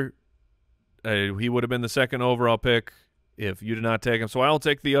Barker. He would have been the second overall pick if you did not take him. So I'll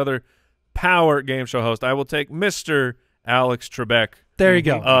take the other power game show host. I will take Mr. Alex Trebek. There you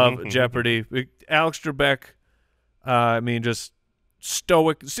go. Of Jeopardy. Alex Trebek, I mean, just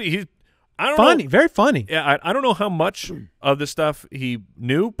stoic. See, I don't funny, know. Very funny. Yeah, I don't know how much of the stuff he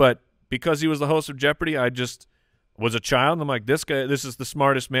knew, but because he was the host of Jeopardy, I just was a child. And I'm like, this guy, this is the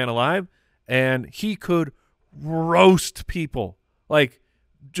smartest man alive. And he could roast people, like,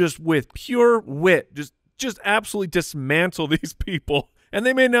 just with pure wit, just absolutely dismantle these people. And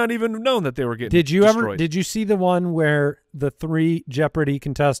they may not even have known that they were getting destroyed. Did you see the one where the 3 Jeopardy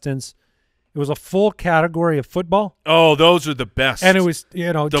contestants, it was a full category of football? Oh, those are the best. And it was,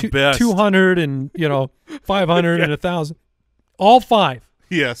 the best. 200 and, 500 and 1,000. All 5.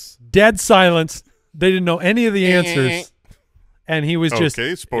 Yes. Dead silence. They didn't know any of the answers. And he was just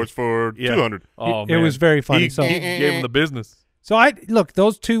okay. Sports for 200. Oh, it was very funny. He gave him the business. So look.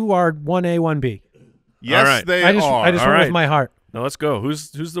 Those 2 are 1A, 1B. Yes, right. they I are. just went with my heart. Now let's go.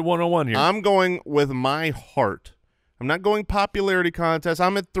 Who's the 101 here? I'm going with my heart. I'm not going popularity contest.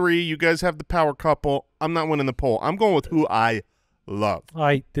 I'm at 3. You guys have the power couple. I'm not winning the poll. I'm going with who I love.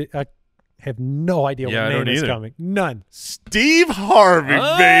 I have no idea what name is coming. None. Steve Harvey,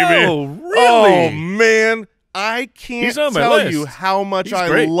 baby. Oh, really? Oh, man. I can't tell you how much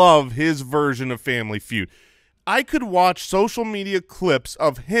I love his version of Family Feud. I could watch social media clips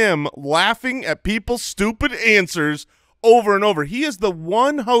of him laughing at people's stupid answers over and over. He is the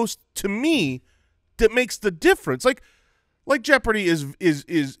one host to me that makes the difference. Like Jeopardy is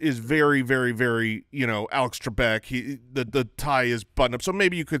very, very, very, Alex Trebek. The tie is buttoned up. So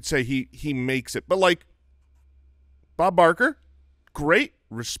maybe you could say he makes it. But like Bob Barker, great,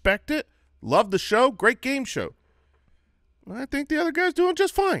 respect it, love the show, great game show. I think the other guy's doing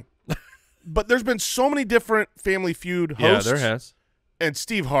just fine. But there's been so many different Family Feud hosts. Yeah, there has. And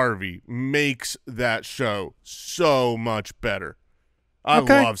Steve Harvey makes that show so much better. I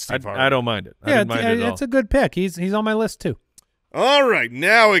love Steve Harvey. I don't mind it. I Yeah, didn't mind it at all. it's a good pick. He's on my list too. All right,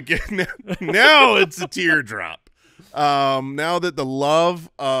 now now it's a teardrop. Now that the love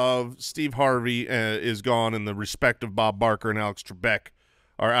of Steve Harvey is gone and the respect of Bob Barker and Alex Trebek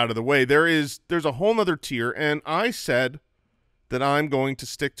are out of the way, there's a whole nother tier, and I said that I'm going to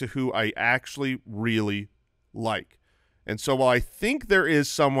stick to who I actually really like. And so while I think there is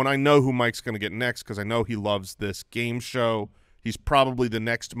someone, I know who Mike's going to get next because I know he loves this game show. He's probably the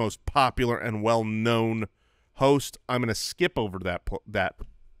next most popular and well-known host. I'm going to skip over that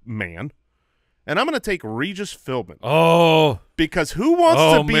man, and I'm going to take Regis Philbin. Oh. Because Who Wants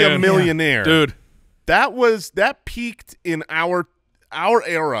to Be a Millionaire? Dude. That peaked in our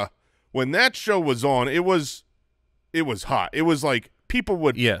era when that show was on. It was hot. It was like people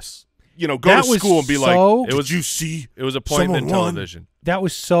would go That to school and be like, Did you see? It was appointment television. That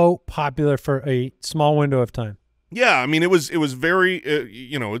was so popular for a small window of time. Yeah, I mean it was very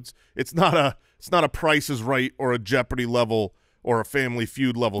it's not a Price is Right or a Jeopardy level or a Family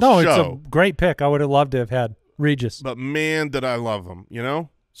Feud level show. No, it's a great pick. I would have loved to have had Regis. But man, did I love him,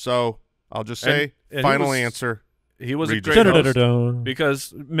 So I'll just say final answer. He was Regis. a great host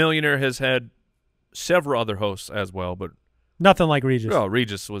because Millionaire has had several other hosts as well, but nothing like Regis. well,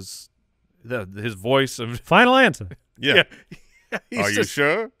 Regis was his voice of Final answer. Yeah. He's Are you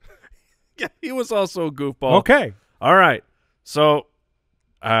sure? Yeah, he was also a goofball. Okay. All right. So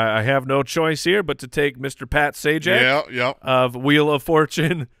I have no choice here but to take Mr. Pat Sajak Yeah. of Wheel of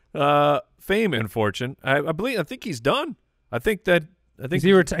Fortune, Fame and Fortune. I think he's done. I think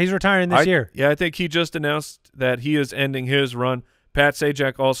He's retiring this year. Yeah, I think he just announced that he is ending his run. Pat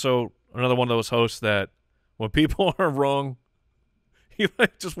Sajak also another one of those hosts that when people are wrong, he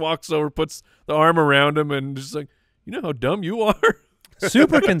just walks over, puts the arm around him, and just like, you know how dumb you are.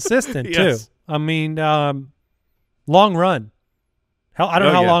 Super consistent Yes. too. I mean, long run. Hell, I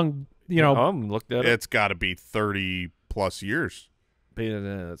don't know how long. I'm looked at it. It's got to be 30+ years.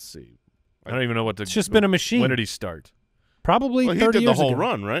 Let's see. I don't even know what to. It's just been a machine. When did he start? Probably Well, 30 he did the years whole ago.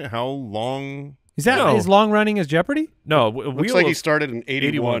 run, right? How long? Is that No. as long running as Jeopardy? No, Looks like he started in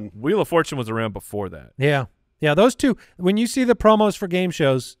 81. Wheel of Fortune was around before that. Yeah. Yeah, those two. When you see the promos for game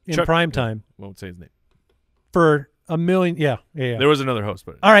shows in Chuck- prime time Won't say his name. for a million. Yeah. There was another host,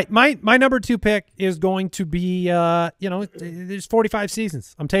 but All right, my number 2 pick is going to be, there's 45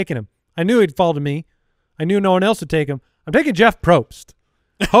 seasons. I'm taking him. I knew he'd fall to me. I knew no one else would take him. I'm taking Jeff Probst,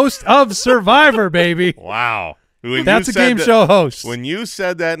 host of Survivor, baby. Wow. When That's you a said game that- show host. When you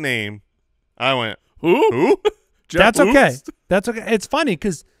said that name, I went, who? Jeff That's okay. Probst? That's okay. It's funny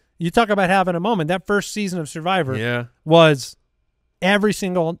because you talk about having a moment. That first season of Survivor Yeah. was every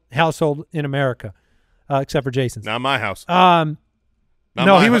household in America, except for Jason's. not my house. No,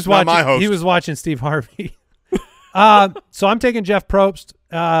 my- he was not my watching. host. He was watching Steve Harvey. So I'm taking Jeff Probst.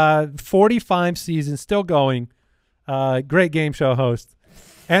 45 seasons, still going. Great game show host.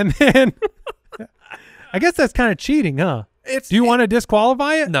 And then I guess that's kind of cheating, huh? Do you want to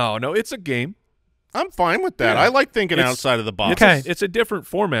disqualify it? No, it's a game. I'm fine with that. Yeah. I like thinking It's- outside of the box. Okay. It's a different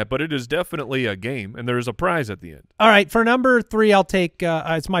format, but it is definitely a game, and there is a prize at the end. All right, for number 3, I'll take.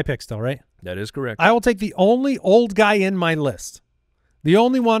 It's my pick still, right? That is correct. I will take the only old guy in my list. The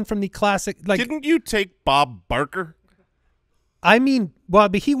only one from the classic. Like, Didn't you take Bob Barker? I mean, well,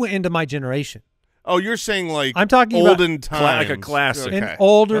 but he went into my generation. Oh, you're saying like I'm talking about olden times. like a classic. An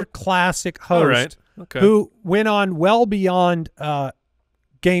older classic host All right. Okay. who went on well beyond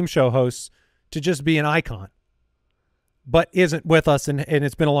game show hosts to just be an icon, but isn't with us, and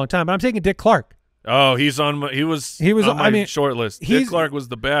it's been a long time. But I'm taking Dick Clark. Oh, he was on my short list. Dick he's- Clark was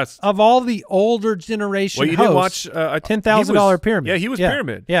the best. Of all the older generation Well, you hosts, did watch $10,000 Pyramid. Yeah, he was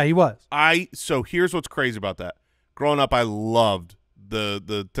Pyramid. Yeah, he was. So here's what's crazy about that. Growing up, I loved the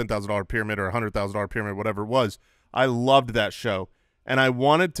 $10,000 Pyramid or $100,000 Pyramid, whatever it was. I loved that show, and I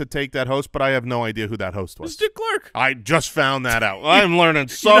wanted to take that host, but I have no idea who that host It's was. Dick Clark. I just found that out. I'm learning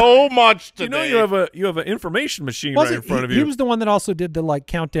so much today. You know you have an information machine Was right in front of you. He was the one that also did the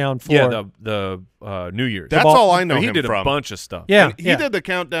countdown for. yeah, the New Year's. That's ball- all I know he him did from. a bunch of stuff. Yeah, And he did the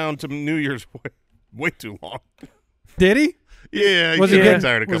countdown to New Year's way too long. Did he? Yeah, Was he he got getting,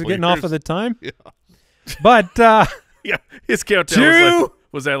 tired a was couple he getting years. off of the time? Yeah. But Yeah, his countdown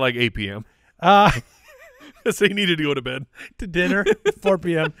was at like 8 p.m. So he needed to go to bed. to dinner, 4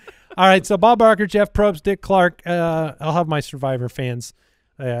 p.m. All right, so Bob Barker, Jeff Probst, Dick Clark. I'll have my Survivor fans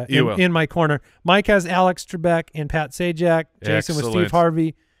in my corner. Mike has Alex Trebek and Pat Sajak. Jason with Steve Excellent.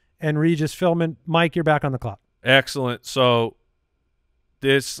 Harvey and Regis Philbin. Mike, you're back on the clock. Excellent. So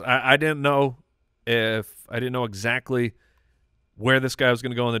I didn't know exactly where this guy was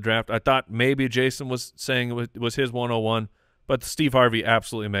going to go in the draft. I thought maybe Jason was saying it was his 101, but Steve Harvey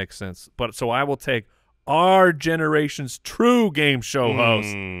absolutely makes sense. But so I will take our generation's true game show host,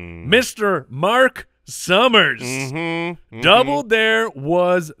 Mr. Mark Summers. Double Dare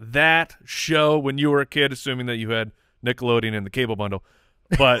was that show when you were a kid, assuming that you had Nickelodeon in the cable bundle.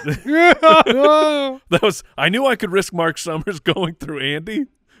 But I knew I could risk Mark Summers going through Andy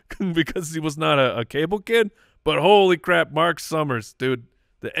because he was not a cable kid. But holy crap, Mark Summers, dude,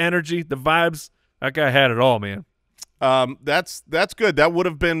 the energy, the vibes, that guy had it all, man. That's good. That would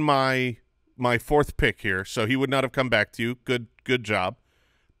have been my fourth pick here, so he would not have come back to you. Good job.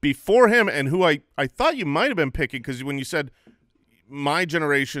 Before him, and who I thought you might have been picking, because when you said my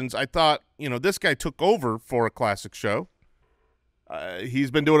generations, I thought, this guy took over for a classic show.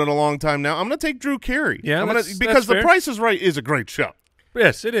 He's been doing it a long time now. I'm going to take Drew Carey. Yeah, because The Price is Right is a great show.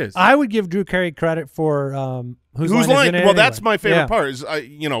 Yes, it is. I would give Drew Carey credit for whose line is in it Well, anyway. that's my favorite part. Is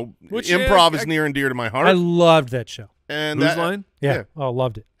improv is near and dear to my heart. I loved that show. And Whose Line? Yeah. Oh,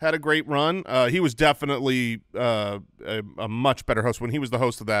 loved it. Had a great run. He was definitely a much better host. When he was the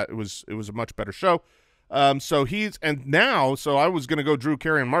host of that, it was a much better show. So I was going to go Drew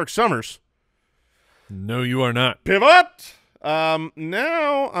Carey and Mark Summers. No, you are not. Pivot.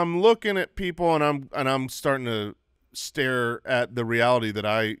 Now I'm looking at people and I'm starting to stare at the reality that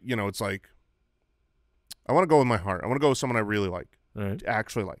it's like I want to go with my heart. I want to go with someone I really like,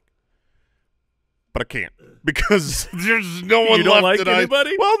 actually like, but I can't because there's no one you don't left like that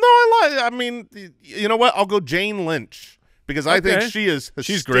anybody? Well, no, I like. I mean, you know what? I'll go Jane Lynch because I think she is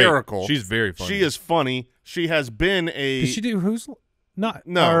hysterical. She's very funny. She is funny. She has been a. Did she do Who's Not?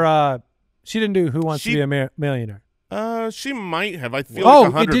 No. Or she didn't do Who Wants to Be a Millionaire. She might have. I feel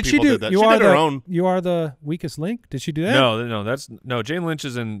like 100 did she people do? did that. You She are did her own. You Are the Weakest Link. Did she do that? No. Jane Lynch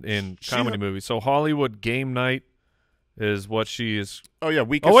is in comedy movies. So Hollywood Game Night is what she is. Oh yeah,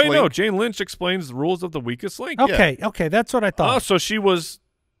 Weakest Link. Link. No, Jane Lynch explains the rules of the Weakest Link. Okay, that's what I thought. Oh, so she was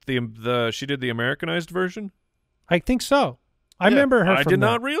she did the Americanized version. I think so. I remember her. I did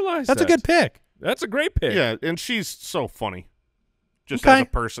not realize that's a good pick. That's a great pick. Yeah, and she's so funny, just as a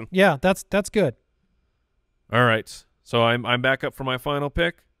person. Yeah, that's good. All right. So I'm back up for my final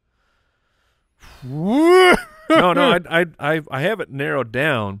pick. no, I have it narrowed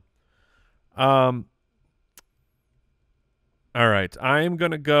down. All right, I'm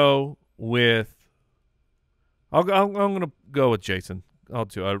gonna go with. I'm gonna go with Jason. I'll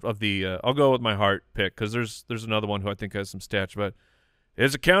go with my heart pick because there's another one who I think has some stats, but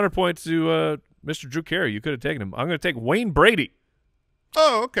it's a counterpoint to Mr. Drew Carey. You could have taken him. I'm gonna take Wayne Brady.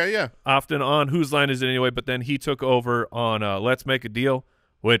 Oh, okay, yeah. Often on Whose Line Is It Anyway, but then he took over on Let's Make a Deal,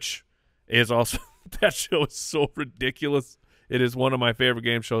 which is also that show is so ridiculous. It is one of my favorite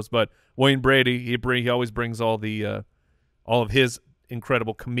game shows. But Wayne Brady, he always brings all of his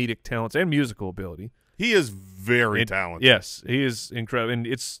incredible comedic talents and musical ability. He is very talented. Yes, he is incredible, and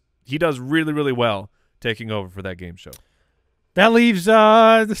he does really, really well taking over for that game show. That leaves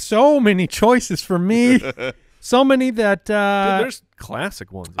so many choices for me. So many that Dude, there's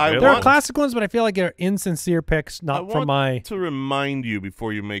classic ones. There are classic ones, but I feel like they're insincere picks, not from my. To remind you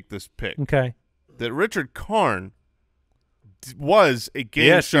before you make this pick, okay, that Richard Karn was a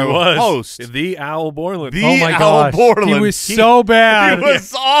game show host. The Al Borland. Oh my gosh, he was so bad. He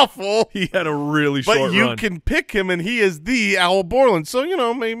was awful. He had a really short run. But you can pick him, and he is the Al Borland. So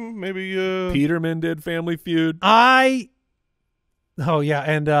maybe Peterman did Family Feud. Oh yeah,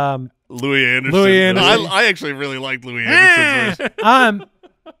 and Louis Anderson. I actually really liked Louis Anderson's version.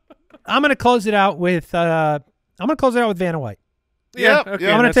 I'm gonna close it out with Vanna White. Yeah, I'm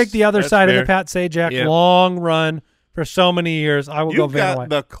gonna take the other side of the Pat Sajak long run for so many years. I will go Vanna White. You've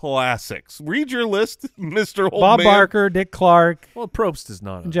got the classics. Read your list, Mr. Old Bob Man. Barker, Dick Clark. Well, Probst is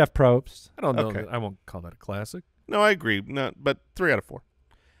not. Jeff Probst. I don't know. I won't call that a classic. No, I agree. But 3 out of 4.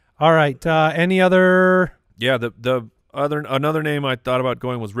 All right. Any other? Yeah. Another name I thought about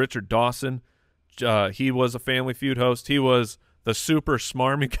going was Richard Dawson. He was a Family Feud host. He was the super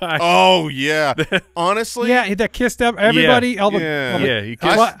smarmy guy. Oh yeah, honestly, yeah, that kissed up everybody. He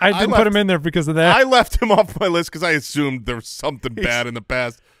kissed. I didn't put him in there because of that. I left him off my list because I assumed there was something bad in the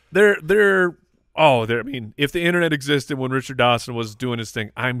past. I mean, if the internet existed when Richard Dawson was doing his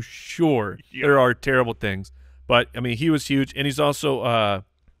thing, I'm sure there are terrible things. But I mean, he was huge, and he's also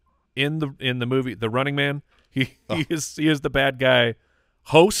in the movie The Running Man. He is the bad guy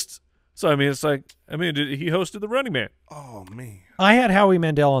host. So I mean, it's like he hosted The Running Man. Oh man, I had Howie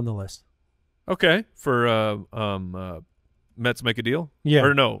Mandel on the list. Okay, for Let's Make a Deal? Yeah.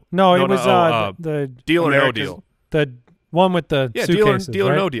 Or no. No, it was the Deal or No America's- Deal. the one with the Yeah, suitcases, deal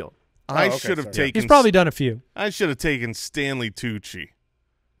or right? No Deal. I okay, should have sorry. taken. He's probably done a few. I should have taken Stanley Tucci.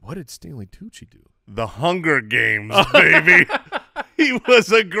 What did Stanley Tucci do? The Hunger Games, baby. He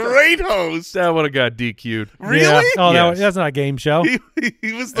was a great host. That would have got DQ'd. Really? Yeah. Oh, Yes. that's not a game show.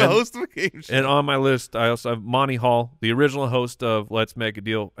 He was the host of a game show. And on my list, I also have Monty Hall, the original host of Let's Make a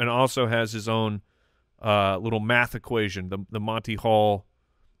Deal, and also has his own little math equation, the Monty Hall,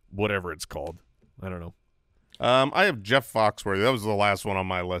 whatever it's called. I don't know. I have Jeff Foxworthy. That was the last one on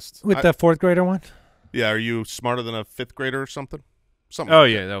my list. With the fourth grader one? Yeah, are you smarter than a fifth grader or something? Something. Oh,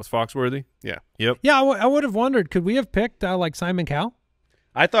 like yeah, that was Foxworthy. Yeah. Yep. Yeah, I would have wondered, could we have picked like Simon Cowell?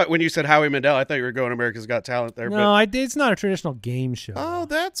 I thought when you said Howie Mandel, I thought you were going America's Got Talent there. No, it's not a traditional game show. Oh,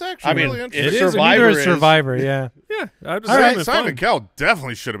 that's actually I mean, really it interesting. is. Survivor Neither is is. Survivor, yeah. Yeah. I just All right, having Simon fun. Cowell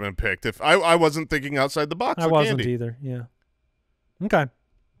definitely should have been picked. If I wasn't thinking outside the box. I like wasn't Andy. either, yeah. Okay.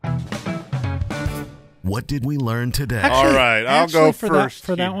 What did we learn today? All right, I'll go actually, first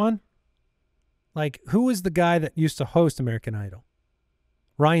for that here. one. Like, who was the guy that used to host American Idol?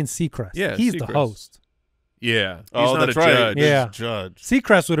 Ryan Seacrest. Yeah, he's the Seacrest. host. Yeah. He's Oh, not that's a right. judge. He's Yeah. a judge.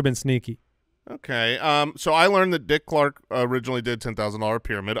 Seacrest would have been sneaky. Okay. So I learned that Dick Clark originally did $10,000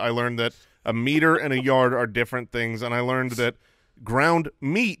 Pyramid. I learned that a meter and a yard are different things, and I learned that ground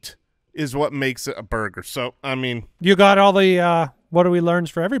meat is what makes it a burger. So, I mean, You got all the what do we learn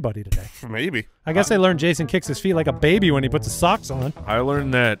for everybody today? maybe. I guess I learned Jason kicks his feet like a baby when he puts his socks on. I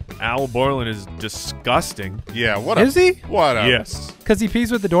learned that Al Borland is disgusting. Yeah. What Is he? What a Yes. Because he pees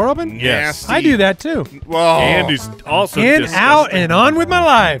with the door open? Yes. nasty. I do that too. Well, And he's also In, disgusting. out, and on with my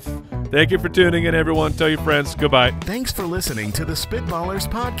life. Thank you for tuning in, everyone. Tell your friends. Goodbye. Thanks for listening to the Spitballers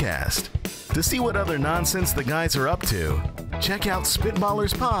podcast. To see what other nonsense the guys are up to, check out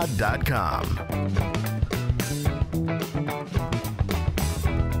SpitballersPod.com.